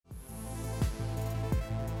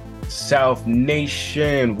South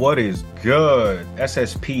Nation, what is good?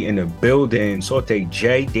 SSP in the building. Sorte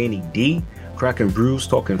J, Danny D, cracking brews,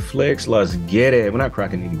 talking flicks. Let's get it. We're not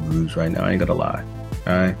cracking any brews right now. I ain't gonna lie.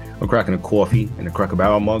 All right, we're cracking a coffee and a Cracker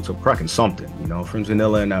Barrel mug, so we're cracking something. You know, from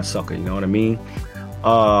vanilla and that sucker. You know what I mean?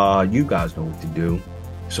 You guys know what to do.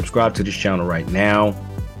 Subscribe to this channel right now.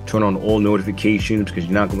 Turn on all notifications because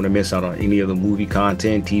you're not going to miss out on any of the movie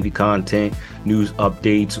content, TV content, news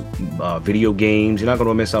updates, video games. You're not going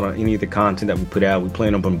to miss out on any of the content that we put out. We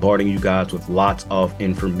plan on bombarding you guys with lots of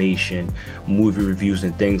information, movie reviews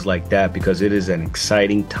and things like that, because it is an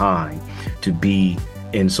exciting time to be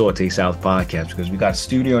in Sorte South Podcast, because we got a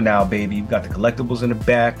studio now, baby. We got the collectibles in the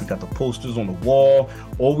back. We got the posters on the wall.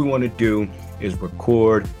 All we want to do is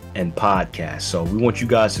record and podcast. So we want you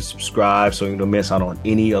guys to subscribe so you don't miss out on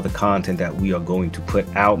any other content that we are going to put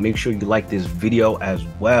out. Make sure you like this video as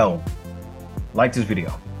well. Like this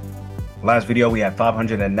video. Last video we had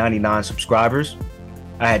 599 subscribers.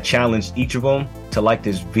 I had challenged each of them to like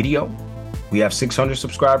this video. We have 600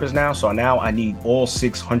 subscribers now, so now I need all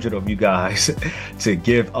 600 of you guys to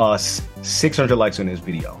give us 600 likes on this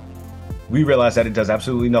video. We realize that it does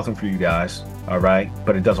absolutely nothing for you guys, all right?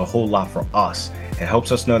 But it does a whole lot for us. It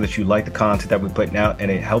helps us know that you like the content that we're putting out,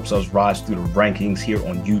 and it helps us rise through the rankings here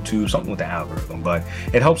on YouTube, something with the algorithm. But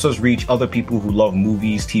it helps us reach other people who love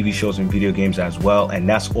movies, TV shows, and video games as well, and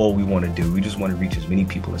that's all we want to do. We just want to reach as many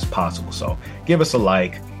people as possible. So give us a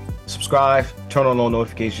like, subscribe, turn on all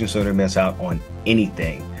notifications so you don't miss out on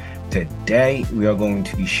anything. Today, we are going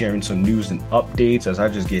to be sharing some news and updates as I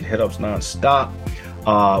just get hit-ups nonstop.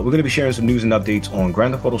 We're going to be sharing some news and updates on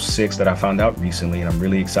Grand Theft Auto 6 that I found out recently, and I'm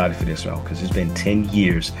really excited for this one because it's been 10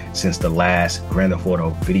 years since the last Grand Theft Auto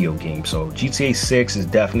video game. So GTA 6 is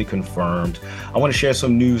definitely confirmed. I want to share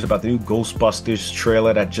some news about the new Ghostbusters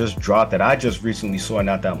trailer that just dropped that I just recently saw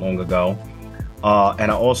not that long ago. And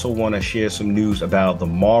I also want to share some news about the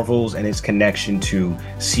Marvels and its connection to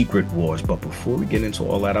Secret Wars. But before we get into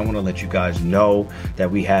all that, I want to let you guys know that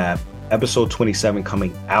we have episode 27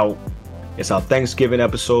 coming out. It's our Thanksgiving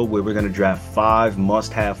episode where we're going to draft 5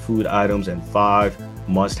 must-have food items and 5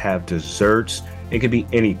 must-have desserts. It could be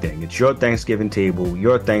anything. It's your Thanksgiving table,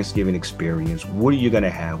 your Thanksgiving experience. What are you going to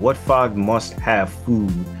have? What 5 must-have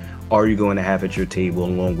food are you going to have at your table,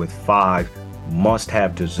 along with 5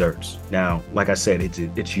 must-have desserts? Now, like I said,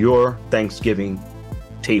 it's your Thanksgiving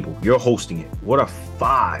table. You're hosting it. What are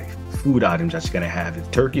 5 food items that you're going to have? If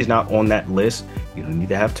turkey is not on that list, you don't need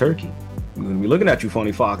to have turkey. We're going to be looking at you,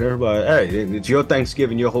 funny fucker, but hey, it's your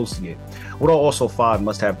Thanksgiving, you're hosting it. What are also 5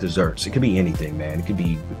 must-have desserts? It could be anything, man. It could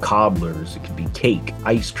be cobblers, it could be cake,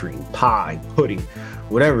 ice cream, pie, pudding,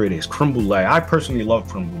 whatever it is, creme brulee. I personally love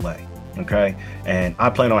creme brulee, okay? And I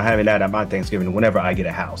plan on having that at my Thanksgiving whenever I get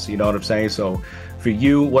a house, you know what I'm saying? So for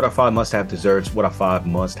you, what are 5 must-have desserts? What are 5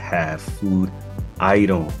 must-have food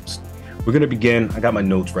items? We're going to begin. I got my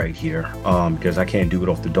notes right here because I can't do it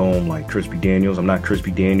off the dome like Crispy Daniels. I'm not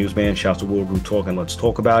Crispy Daniels, man. Shouts to World Root Talk and let's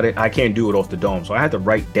talk about it. I can't do it off the dome, so I had to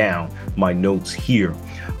write down my notes here.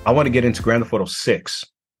 I want to get into Grand Theft Auto 6.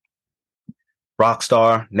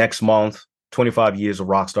 Rockstar, next month, 25 years of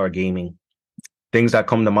Rockstar gaming. Things that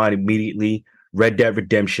come to mind immediately: Red Dead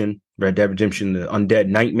Redemption, the Undead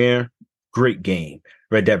Nightmare, great game.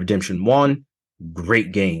 Red Dead Redemption 1,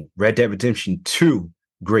 great game. Red Dead Redemption 2,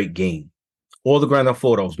 great game. All the Grand Theft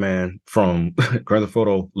Autos, man, from Grand Theft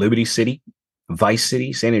Auto Liberty City, Vice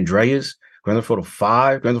City, San Andreas, Grand Theft Auto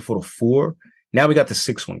 5, Grand Theft Auto 4. Now we got the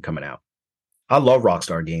 6th one coming out. I love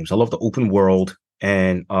Rockstar games. I love the open world.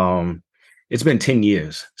 And it's been 10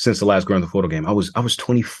 years since the last Grand Theft Auto game. I was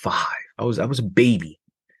 25. I was a baby.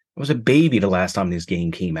 I was a baby the last time this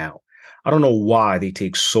game came out. I don't know why they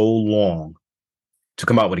take so long to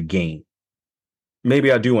come out with a game.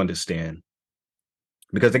 Maybe I do understand.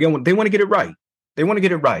 Because they want to get it right. They want to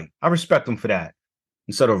get it right. I respect them for that.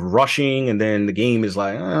 Instead of rushing and then the game is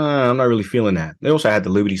like, I'm not really feeling that. They also had the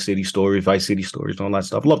Liberty City stories, Vice City stories, and all that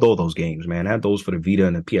stuff. Loved all those games, man. I had those for the Vita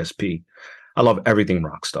and the PSP. I love everything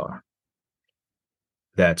Rockstar.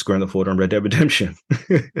 That's Grand Theft Auto and Red Dead Redemption.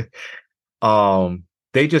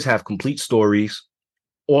 They just have complete stories,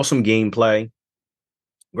 awesome gameplay.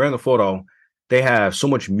 Grand Theft Auto, they have so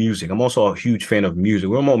much music. I'm also a huge fan of music.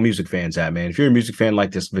 We're all music fans at, man. If you're a music fan,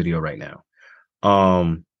 like this video right now.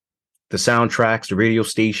 The soundtracks, the radio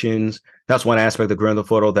stations, that's one aspect of Grand Theft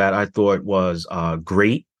Auto that I thought was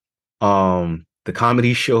great. The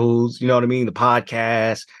comedy shows, you know what I mean? The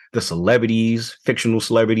podcasts, the celebrities, fictional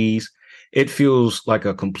celebrities. It feels like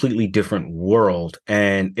a completely different world.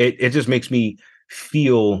 And it just makes me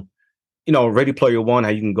feel, you know, Ready Player One,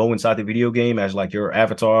 how you can go inside the video game as like your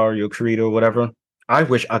avatar, your creator, or whatever. I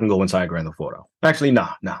wish I can go inside Grand Theft Auto. Actually, no,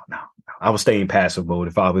 no, no. I would stay in passive mode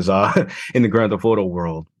if I was in the Grand Theft Auto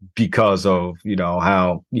world because of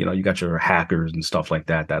how you got your hackers and stuff like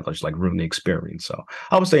that that just like ruin the experience. So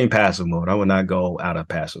I would stay in passive mode. I would not go out of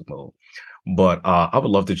passive mode. But I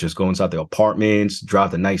would love to just go inside the apartments,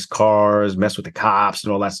 drive the nice cars, mess with the cops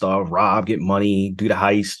and all that stuff, rob, get money, do the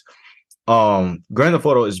heist. Grand Theft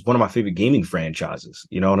Auto is one of my favorite gaming franchises.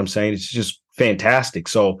 You know what I'm saying? It's just fantastic.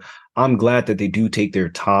 So I'm glad that they do take their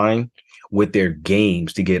time with their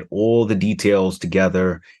games to get all the details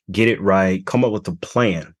together, get it right, come up with a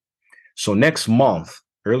plan. So next month,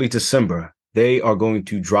 early December, they are going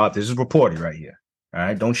to drop. This is reported right here. All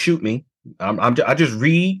right, don't shoot me. I just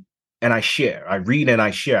read and I share. I read and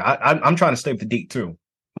I share. I'm trying to stay up to date too.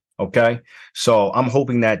 Okay, so I'm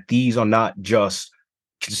hoping that these are not just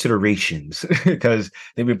considerations because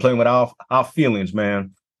they've been playing with our feelings,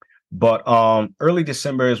 man. But early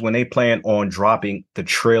December is when they plan on dropping the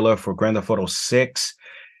trailer for Grand Theft Auto 6.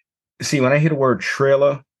 See, when I hear the word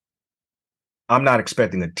trailer, I'm not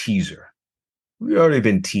expecting a teaser. We've already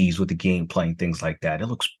been teased with the gameplay and things like that. It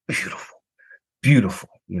looks beautiful, beautiful,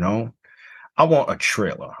 I want a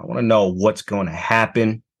trailer. I want to know what's going to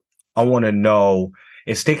happen. I want to know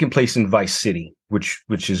it's taking place in Vice City,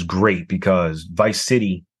 which is great because Vice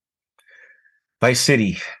City, I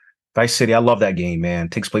love that game, man.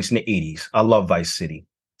 It takes place in the 80s. I love Vice City.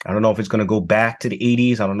 I don't know if it's going to go back to the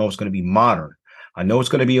 80s. I don't know if it's going to be modern. I know it's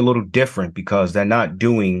going to be a little different because they're not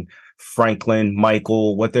doing Franklin,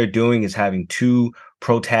 Michael. What they're doing is having two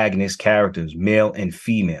protagonist characters, male and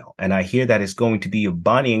female. And I hear that it's going to be a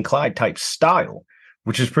Bonnie and Clyde type style,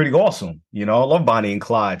 which is pretty awesome. I love Bonnie and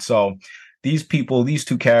Clyde. So these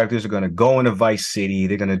two characters are going to go into Vice City.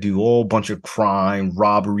 They're going to do a whole bunch of crime,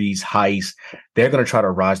 robberies, heists. They're going to try to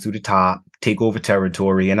rise through the top, take over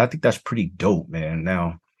territory. And I think that's pretty dope, man.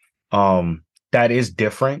 Now, that is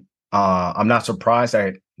different. I'm not surprised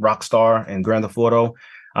that Rockstar and Grand Theft Auto,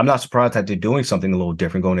 I'm not surprised that they're doing something a little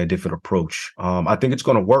different, going a different approach. I think it's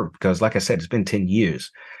going to work because, like I said, it's been 10 years.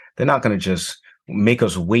 They're not going to just make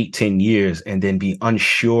us wait 10 years and then be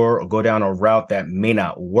unsure or go down a route that may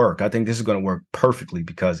not work. I think this is going to work perfectly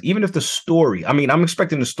because even if the story, I'm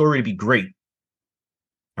expecting the story to be great.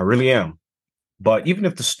 I really am. But even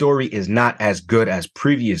if the story is not as good as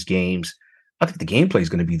previous games, I think the gameplay is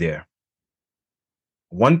going to be there.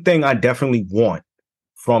 One thing I definitely want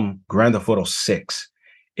from Grand Theft Auto 6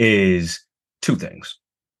 is two things.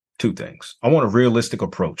 I want a realistic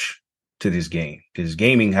approach to this game because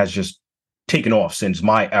gaming has just taken off since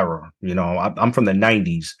my era. I'm from the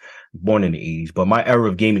 90s, born in the 80s, but my era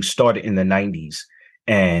of gaming started in the 90s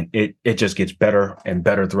and it just gets better and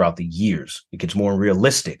better throughout the years. It gets more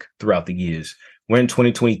realistic throughout the years. We're in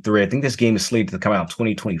 2023. I think this game is slated to come out in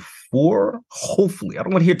 2024. Hopefully. I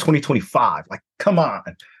don't want to hear 2025. Like, come on.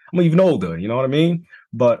 I'm even older, you know what I mean?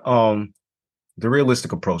 But the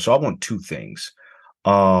realistic approach. So I want two things.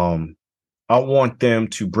 I want them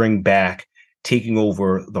to bring back taking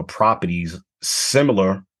over the properties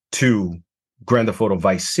similar to Grand Theft Auto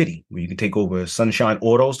Vice City, where you can take over Sunshine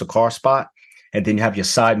Autos, the car spot, and then you have your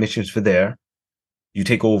side missions for there. You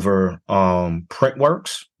take over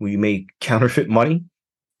Printworks, where you make counterfeit money,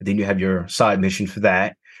 and then you have your side mission for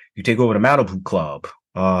that. You take over the Malibu Club.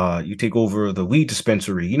 You take over the weed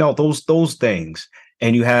dispensary. Those things,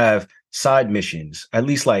 and you have side missions, at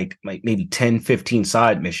least like maybe 10, 15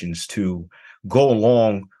 side missions to go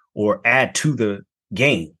along or add to the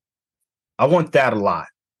game. I want that a lot,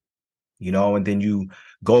 and then you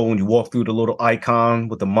go and you walk through the little icon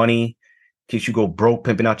with the money in case you go broke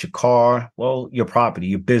pimping out your car. Well, your property,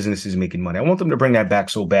 your business is making money. I want them to bring that back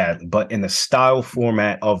so badly, but in the style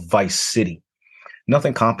format of Vice City.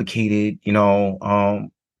 Nothing complicated,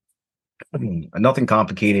 nothing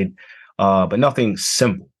complicated, but nothing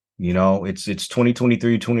simple. It's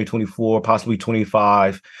 2023, 2024, possibly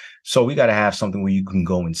 25. So we got to have something where you can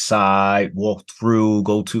go inside, walk through,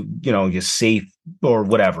 go to, your safe or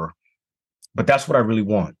whatever. But that's what I really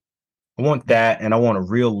want. I want that, and I want a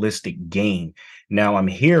realistic game. Now, I'm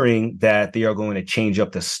hearing that they are going to change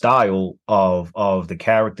up the style of the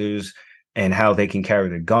characters and how they can carry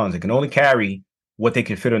their guns. They can only carry what they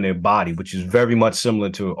can fit on their body, which is very much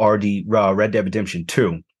similar to Red Dead Redemption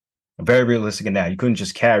 2. Very realistic in that. You couldn't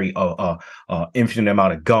just carry a infinite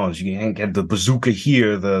amount of guns. You can get the bazooka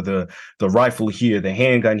here, the rifle here, the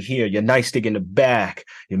handgun here, your nightstick in the back,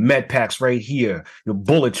 your med packs right here, your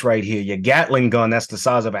bullets right here, your Gatling gun that's the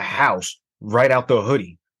size of a house right out the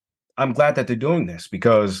hoodie. I'm glad that they're doing this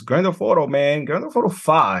because Grand Theft Auto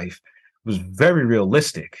 5 was very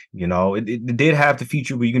realistic. It did have the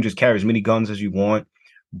feature where you can just carry as many guns as you want,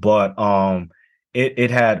 but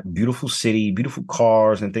it had beautiful city, beautiful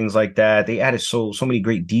cars and things like that. They added so many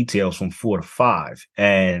great details from 4 to 5.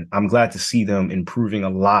 And I'm glad to see them improving a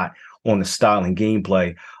lot on the style and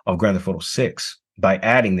gameplay of Grand Theft Auto 6 by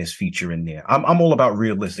adding this feature in there. I'm all about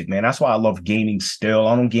realistic, man. That's why I love gaming still.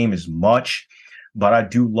 I don't game as much, but I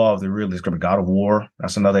do love the realistic. God of War,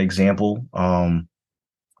 that's another example. Grand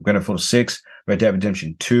Theft Auto 6, Red Dead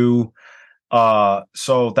Redemption 2.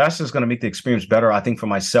 So that's just going to make the experience better, I think, for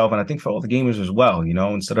myself and I think for all the gamers as well,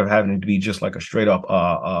 instead of having it to be just like a straight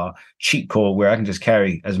up cheat code where I can just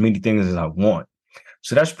carry as many things as I want.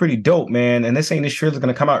 So that's pretty dope, man. And this trailer is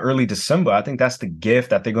going to come out early December. I think that's the gift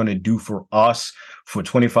that they're going to do for us for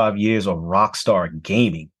 25 years of Rockstar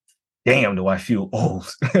Gaming. Damn, do I feel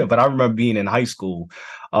old. But I remember being in high school,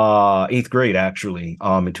 eighth grade, actually,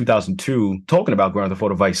 in 2002, talking about Grand Theft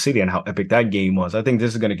Auto Vice City and how epic that game was. I think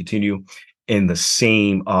this is going to continue in the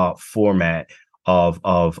same format of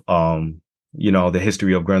the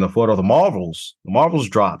history of Grand Theft Auto. The Marvels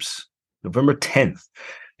drops November 10th.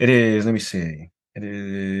 It is, let me see. It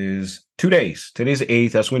is 2 days. Today's the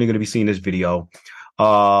 8th. That's when you're going to be seeing this video.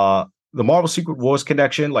 The Marvel Secret Wars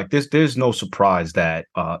connection, like this, there's no surprise that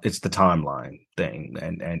it's the timeline thing,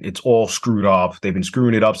 and it's all screwed up. They've been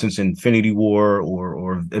screwing it up since Infinity War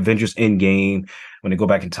or Avengers Endgame. When they go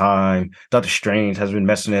back in time, Doctor Strange has been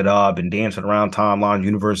messing it up and dancing around timelines,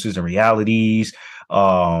 universes, and realities.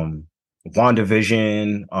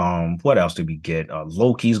 WandaVision. What else did we get?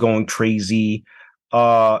 Loki's going crazy.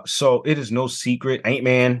 So it is no secret.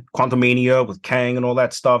 Ant-Man, Quantumania with Kang and all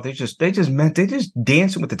that stuff. They just dancing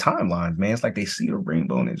with the timelines, man. It's like they see a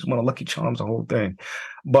rainbow and they just want to Lucky Charms the whole thing.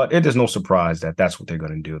 But it is no surprise that that's what they're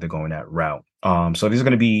going to do. They're going that route. So there's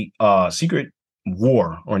going to be a secret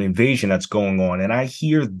war or an invasion that's going on. And I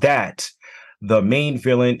hear that the main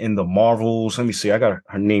villain in the Marvels, let me see, I got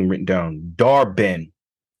her name written down, Dar-Benn.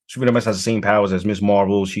 She pretty much has the same powers as Miss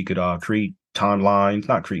Marvel. She could create timelines,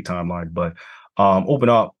 not create timelines, but open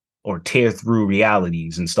up or tear through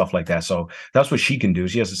realities and stuff like that. So that's what she can do.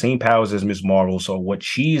 She has the same powers as Miss Marvel. So what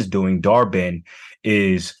she is doing, Dar-Benn,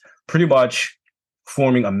 is pretty much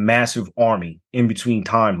forming a massive army in between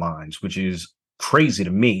timelines, which is crazy to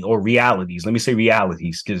me, or realities. Let me say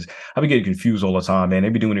realities, because I've been getting confused all the time, man.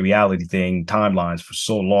 They've been doing the reality thing, timelines for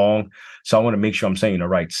so long. So I want to make sure I'm saying the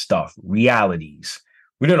right stuff. Realities.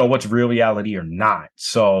 We don't know what's real reality or not.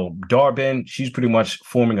 So Dar-Benn, she's pretty much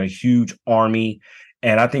forming a huge army.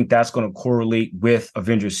 And I think that's going to correlate with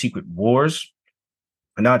Avengers Secret Wars.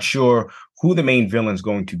 I'm not sure who the main villain is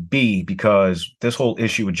going to be, because this whole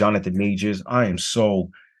issue with Jonathan Majors, I am so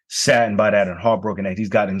saddened by that and heartbroken that he's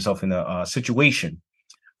got himself in a situation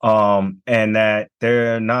and that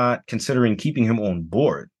they're not considering keeping him on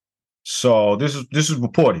board. So this is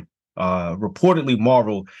reported. Reportedly,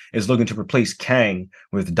 Marvel is looking to replace Kang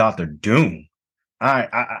with Dr. Doom.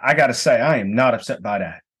 I gotta say, I am not upset by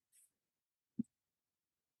that.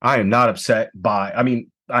 I am not upset by. I mean,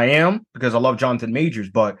 I am, because I love Jonathan Majors,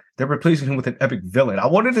 but they're replacing him with an epic villain. I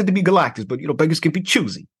wanted it to be Galactus, but beggars can be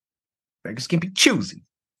choosy. Beggars can be choosy.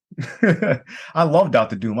 I love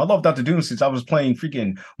Dr. Doom. I love Dr. Doom since I was playing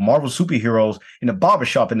freaking Marvel superheroes in the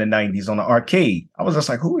barbershop in the 90s on the arcade. I was just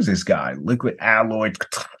like, who is this guy? Liquid alloy,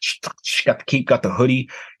 got the cape, got the hoodie,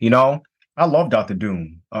 I love Dr.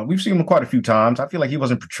 Doom. We've seen him quite a few times. I feel like he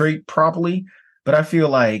wasn't portrayed properly, but I feel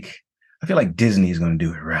like Disney is going to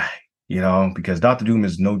do it right, because Dr. Doom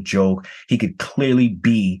is no joke. He could clearly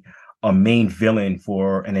be a main villain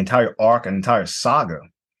for an entire arc, an entire saga.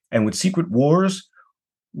 And with Secret Wars,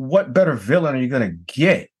 what better villain are you going to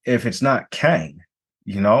get if it's not Kang?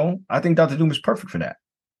 I think Dr. Doom is perfect for that.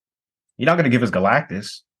 You're not going to give us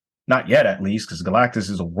Galactus. Not yet, at least, because Galactus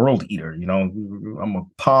is a world eater. I'm going to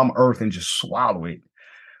palm Earth and just swallow it.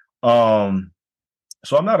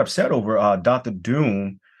 So I'm not upset over Dr.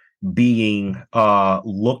 Doom being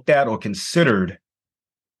looked at or considered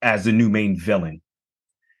as the new main villain.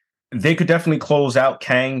 They could definitely close out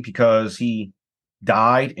Kang because he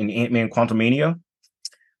died in Ant-Man Quantumania.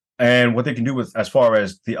 And what they can do with, as far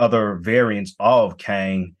as the other variants of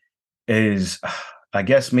Kang, is, I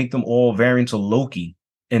guess, make them all variants of Loki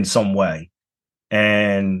in some way.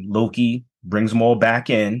 And Loki brings them all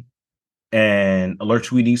back in and alerts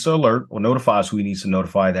who he needs to alert, or notifies who he needs to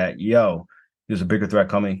notify that, yo, there's a bigger threat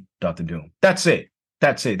coming, Dr. Doom. That's it.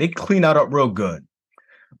 They clean that up real good.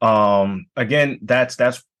 Again, that's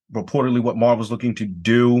reportedly what Marvel's looking to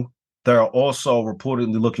do. They're also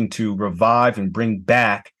reportedly looking to revive and bring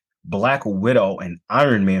back Black Widow and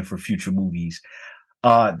Iron Man for future movies.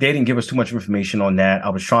 They didn't give us too much information on that. I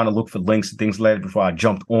was trying to look for links and things like that before I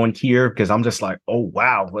jumped on here because I'm just like, oh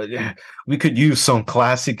wow, but we could use some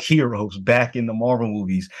classic heroes back in the Marvel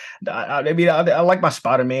movies. I like my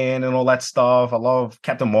Spider-Man and all that stuff. I love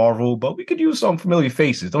Captain Marvel, but we could use some familiar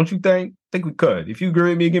faces, don't you think? Think we could. If you agree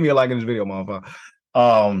with me, give me a like in this video, motherfucker.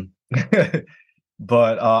 Um,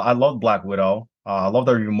 but I love Black Widow. I loved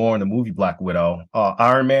her even more in the movie Black Widow.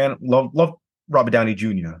 Iron Man, love Robert Downey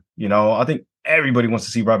Jr. You know, I think everybody wants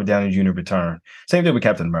to see Robert Downey Jr. return. Same thing with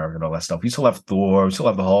Captain America and all that stuff. We still have Thor, we still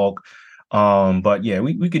have the Hulk. But yeah,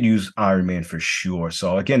 we could use Iron Man for sure.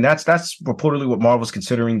 So again, that's reportedly what Marvel's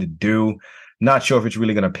considering to do. Not sure if it's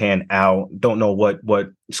really going to pan out. Don't know what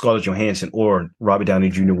Scarlett Johansson or Robert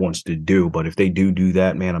Downey Jr. wants to do. But if they do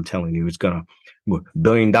that, man, I'm telling you, it's gonna $1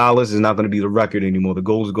 billion is not going to be the record anymore. The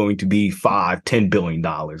goal is going to be $5-10 billion.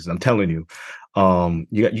 I'm telling you.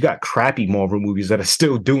 You got crappy Marvel movies that are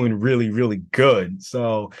still doing really, really good.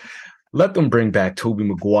 So let them bring back Tobey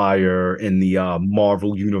Maguire in the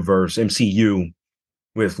Marvel Universe, MCU,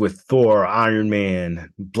 with Thor, Iron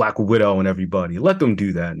Man, Black Widow, and everybody. Let them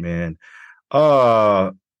do that, man.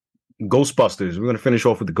 Ghostbusters. We're gonna finish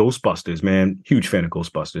off with the Ghostbusters, man. Huge fan of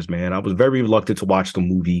Ghostbusters, man. I was very reluctant to watch the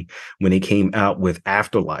movie when they came out with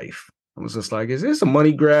Afterlife. I was just like, is this a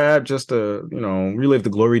money grab just to, relive the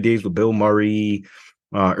glory days with Bill Murray,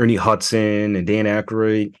 Ernie Hudson, and Dan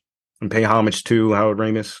Aykroyd, and pay homage to Howard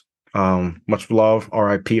Ramis? Much love,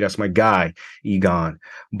 R.I.P. That's my guy, Egon.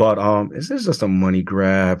 But is this just a money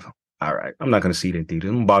grab? All right, I'm not gonna see it in theaters.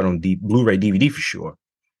 I'm gonna buy it on Blu-ray DVD for sure.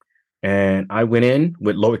 And I went in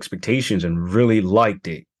with low expectations and really liked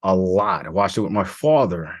it a lot. I watched it with my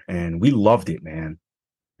father, and we loved it, man.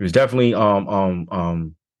 It was definitely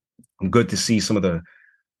good to see some of the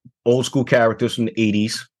old school characters from the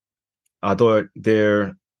 80s. I thought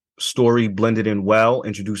their story blended in well,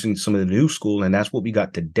 introducing some of the new school, and that's what we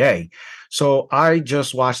got today. So I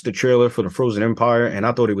just watched the trailer for the Frozen Empire, and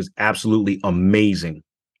I thought it was absolutely amazing.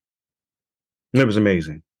 It was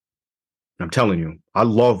amazing. I'm telling you, I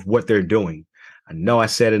love what they're doing. I know I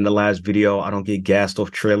said in the last video, I don't get gassed off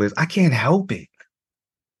trailers. I can't help it.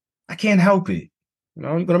 I can't help it. You're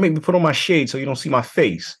going to make me put on my shade so you don't see my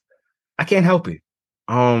face. I can't help it.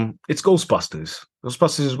 It's Ghostbusters.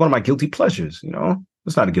 Ghostbusters is one of my guilty pleasures,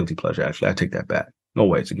 It's not a guilty pleasure, actually. I take that back. No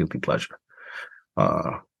way, it's a guilty pleasure.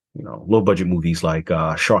 Low budget movies like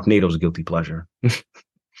Sharknado is a guilty pleasure.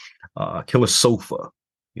 Killer Sofa,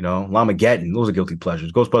 Lamageddon, those are guilty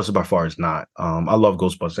pleasures. Ghostbusters by far is not. I love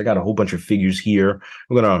Ghostbusters. I got a whole bunch of figures here.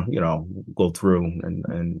 We're gonna, go through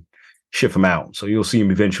and ship them out. So you'll see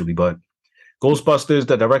them eventually. But Ghostbusters,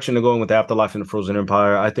 the direction they're going with Afterlife and the Frozen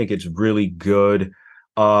Empire, I think it's really good.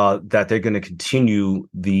 That they're gonna continue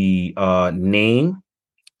the name.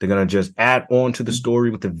 They're gonna just add on to the story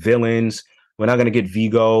with the villains. We're not gonna get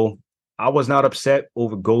Vigo. I was not upset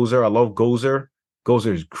over Gozer. I love Gozer.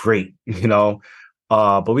 Gozer is great,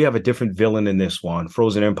 but we have a different villain in this one.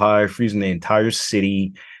 Frozen Empire, freezing the entire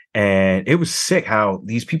city. And it was sick how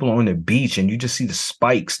these people are on the beach and you just see the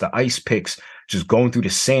spikes, the ice picks just going through the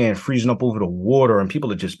sand, freezing up over the water, and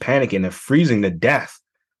people are just panicking. They're freezing to death.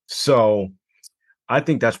 So I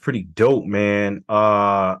think that's pretty dope, man.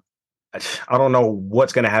 I don't know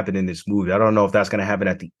what's going to happen in this movie. I don't know if that's going to happen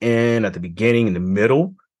at the end, at the beginning, in the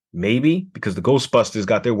middle. Maybe, because the Ghostbusters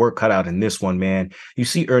got their work cut out in this one, man. You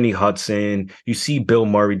see Ernie Hudson, you see Bill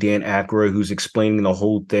Murray, Dan Aykroyd, who's explaining the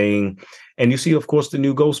whole thing, and you see, of course, the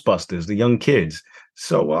new Ghostbusters, the young kids.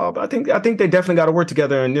 So I think they definitely got to work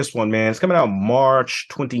together in this one, man. It's coming out March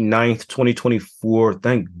 29th, 2024.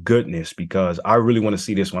 Thank goodness, because I really want to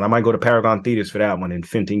see this one. I might go to Paragon Theaters for that one in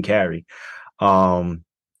Fenton Cary.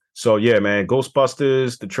 So yeah, man,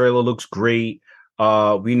 Ghostbusters, the trailer looks great.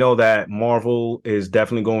 We know that Marvel is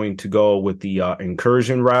definitely going to go with the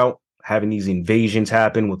incursion route, having these invasions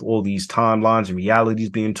happen with all these timelines and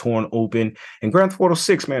realities being torn open. And Grand Theft Auto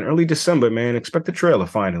 6, man, early December, man, expect the trailer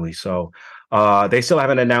finally. So they still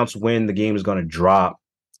haven't announced when the game is going to drop.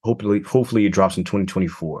 Hopefully it drops in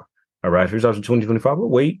 2024. All right, if it drops in 2025, we'll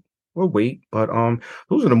wait. But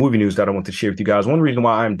those are the movie news that I want to share with you guys. One reason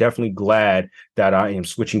why I'm definitely glad that I am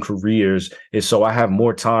switching careers is so I have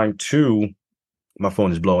more time to... My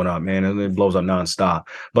phone is blowing up, man, and it blows up nonstop.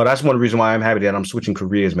 But that's one reason why I'm happy that I'm switching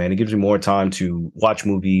careers, man. It gives me more time to watch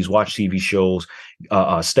movies, watch TV shows,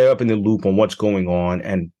 stay up in the loop on what's going on,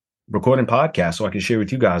 and recording podcasts so I can share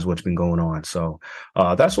with you guys what's been going on. So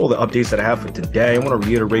that's all the updates that I have for today. I want to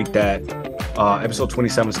reiterate that episode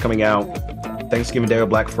 27 is coming out Thanksgiving Day or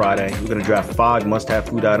Black Friday. We're going to draft 5 must-have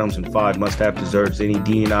food items and 5 must-have desserts.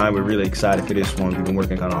 D and I, we're really excited for this one. We've been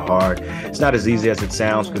working kind of hard. It's not as easy as it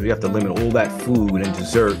sounds because we have to limit all that food and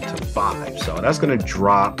dessert to 5. So that's going to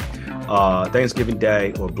drop Thanksgiving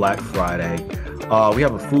Day or Black Friday. We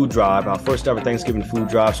have a food drive, our first ever Thanksgiving food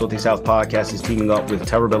drive. Salty South Podcast is teaming up with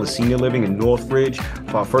Terrabella Senior Living in Northridge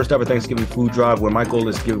for our first ever Thanksgiving food drive, where my goal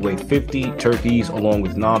is to give away 50 turkeys along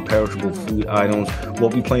with non-perishable food items.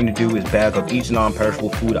 What we plan to do is bag up each non-perishable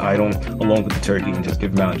food item along with the turkey and just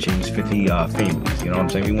give them out and change 50 families. You know what I'm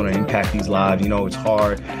saying? We want to impact these lives. You know, it's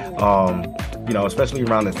hard. Especially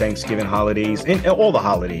around the Thanksgiving holidays and all the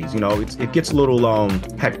holidays, it gets a little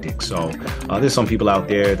hectic. So there's some people out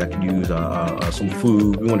there that can use some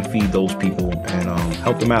food. We want to feed those people and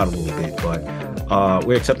help them out a little bit. But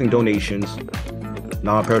we're accepting donations,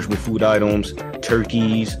 non-perishable food items,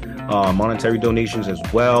 turkeys, monetary donations as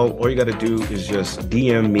well. All you got to do is just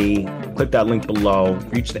DM me, click that link below,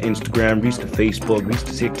 reach the Instagram, reach the Facebook, reach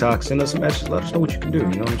the TikTok, send us a message, let us know what you can do. You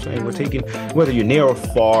know what I'm saying? We're taking, whether you're near or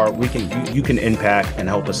far, you can impact and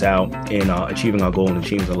help us out in achieving our goal and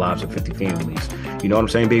achieving the lives of 50 families. You know what I'm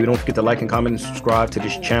saying, baby? Don't forget to like and comment and subscribe to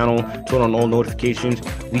this channel. Turn on all notifications.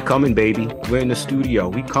 We coming, baby. We're in the studio.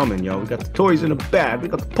 We coming, yo. We got the toys in the back. We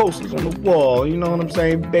got the posters on the wall. You know what I'm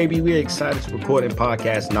saying, baby? We're excited to record and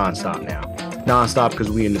podcast nonstop now. Nonstop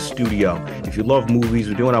because we in the studio. If you love movies,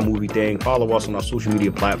 we're doing our movie thing. Follow us on our social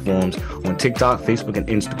media platforms on TikTok, Facebook, and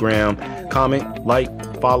Instagram. Comment,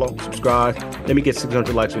 like, follow, subscribe. Let me get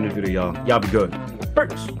 600 likes on this video, y'all. Y'all be good.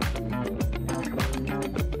 Peace.